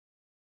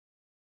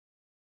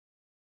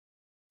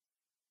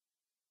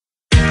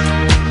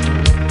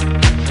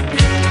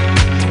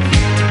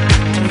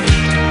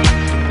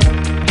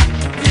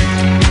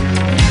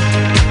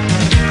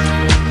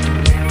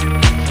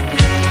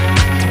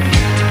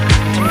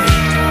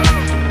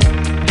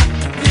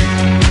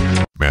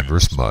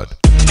Man-vs-Mud.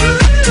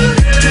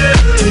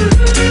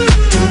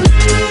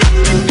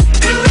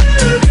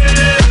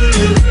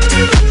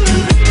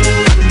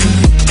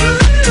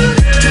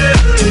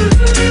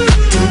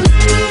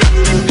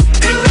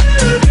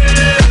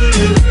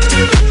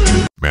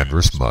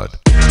 Man-vs-Mud.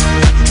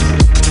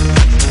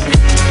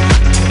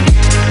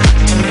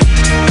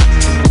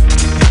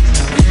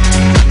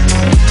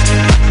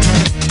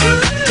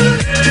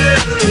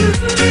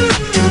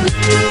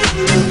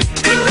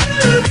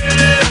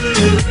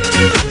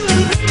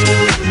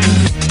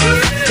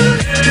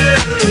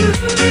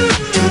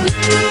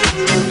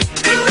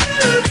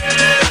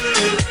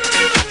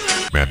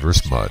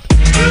 Man-vs-Mud.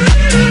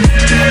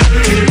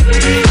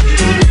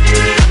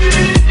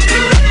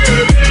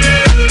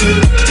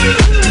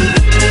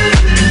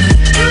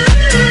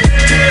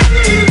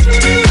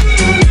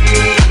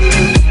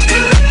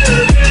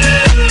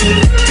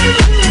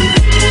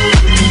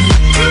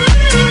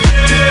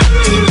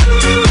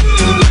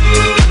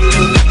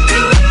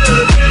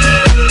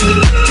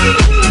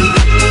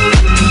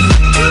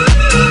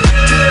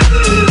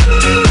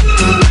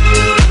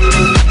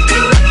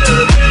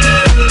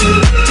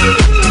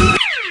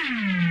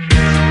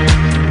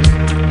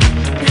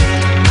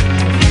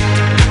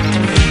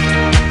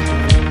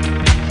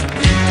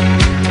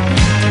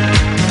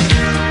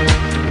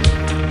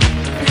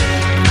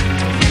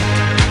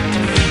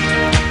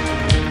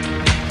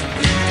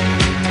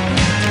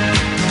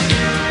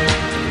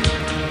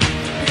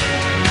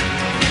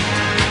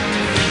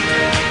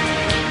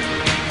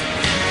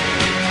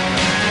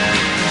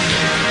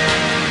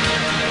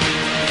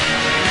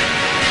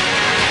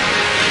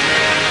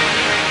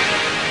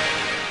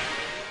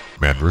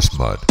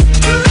 Man-vs-Mud.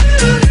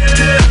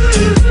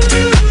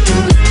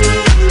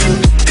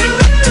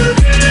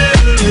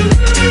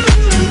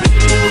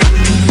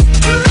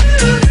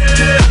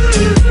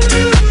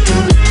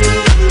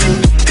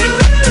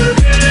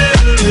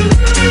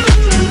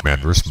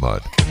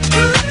 Man-vs-Mud.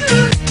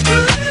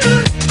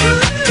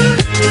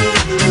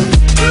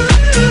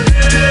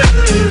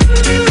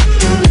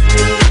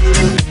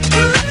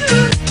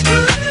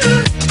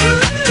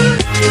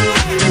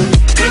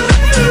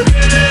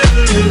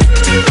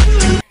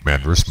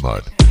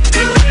 Man-vs-Mud.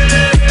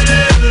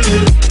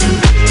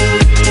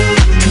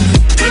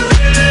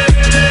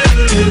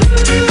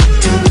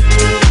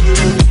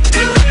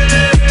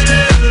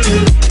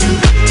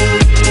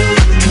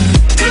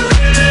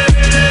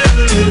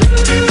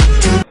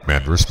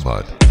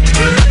 Man-vs-Mud.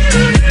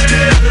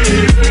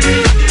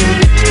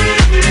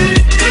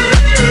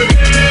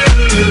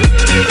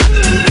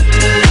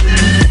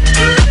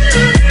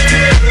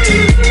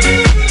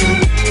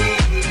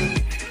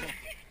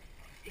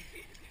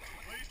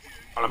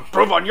 I'll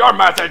improve on your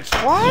methods.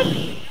 What?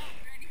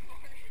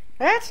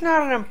 That's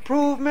not an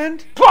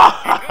improvement.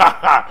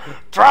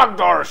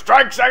 Trogdor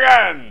strikes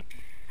again.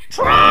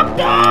 Trogdor!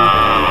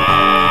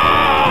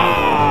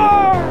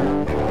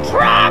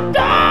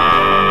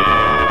 Trogdor!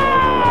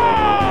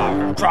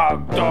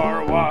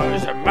 Trogdor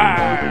was a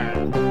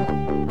man.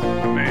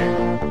 I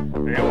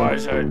mean, he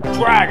was a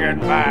dragon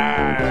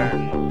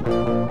man.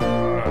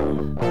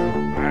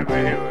 Maybe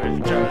he was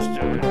just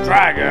a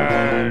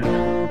dragon.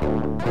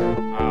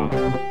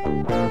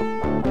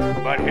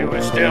 But he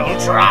was still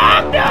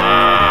Trogdor!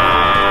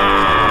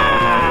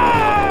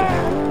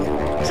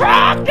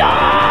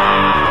 Trogdor!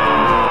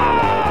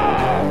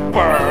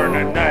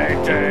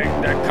 Burninating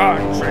the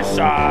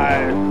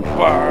countryside,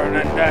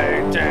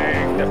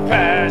 burninating the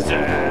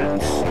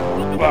peasants,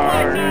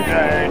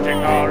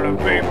 burninating all the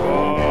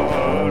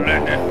people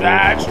in the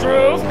thatched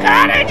roof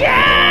cottages!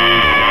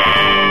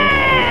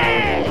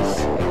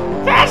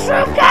 Thatched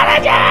roof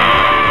cottages!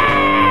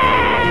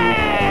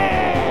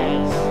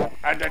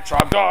 And the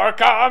Trogdor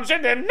comes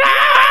in the night!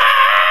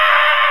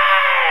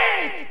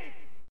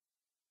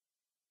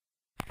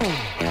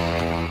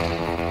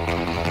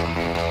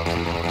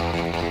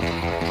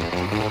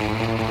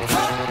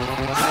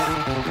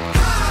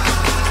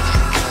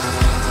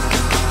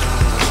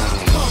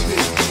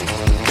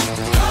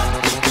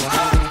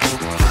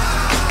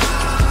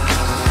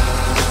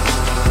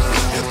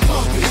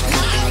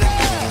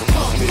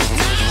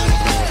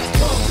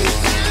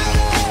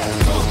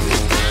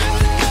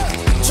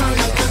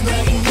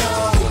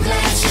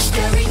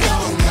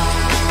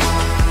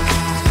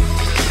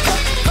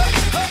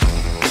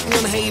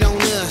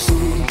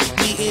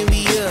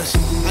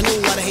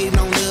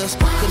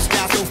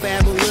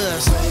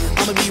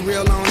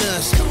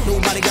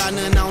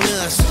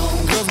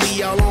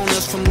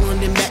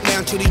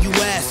 To the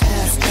U.S.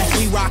 As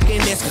we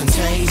rockin', it's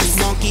contagious.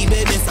 Monkey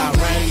business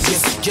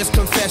outrageous. Just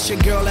confess your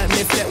girl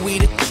admits that we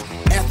the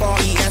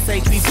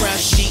F-R-E-S-H, we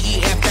fresh.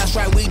 D-E-F, that's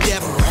right, we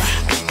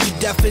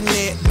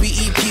definite.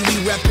 B-E-P, we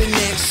reppin'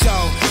 it. So,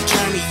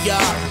 turn me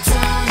up,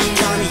 turn me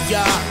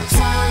up,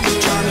 turn me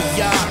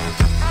up.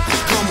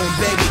 Come on,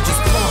 baby, just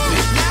pump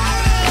it.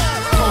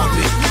 Pump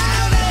it.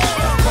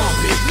 Pump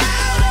it.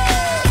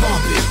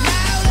 Pump it.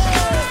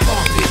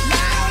 Pump it.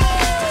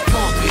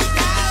 Pump it.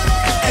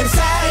 And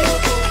say,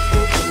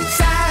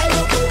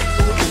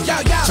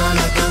 turn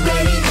up the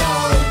radio,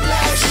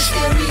 blast your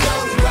stereo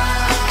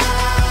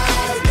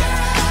right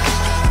now.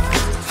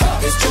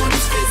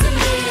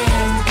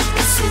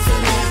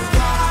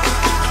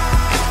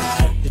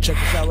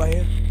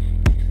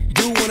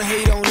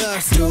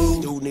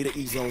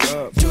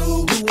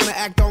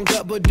 strong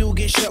gut, but do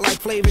get shut like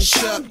Flavor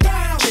Chuck.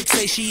 Chick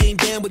say she ain't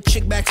down, but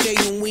chick backstage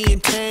when we in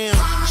town.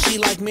 She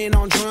like men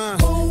on drum,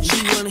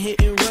 she run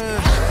hit and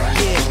run.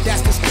 Yeah,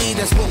 that's the speed,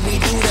 that's what we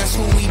do, that's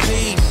who we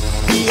be.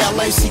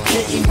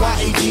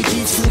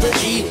 B-L-A-C-K-E-Y-A-D-D to the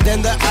E,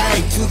 then the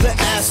A to the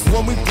S.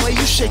 When we play,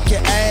 you shake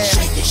your ass.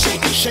 Shake it,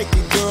 shake it, shake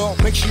it, girl.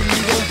 Make sure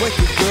you don't break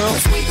it, girl.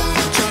 'Cause we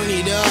gon' turn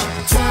it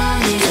up,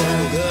 turn it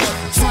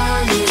up,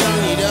 turn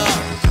it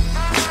up.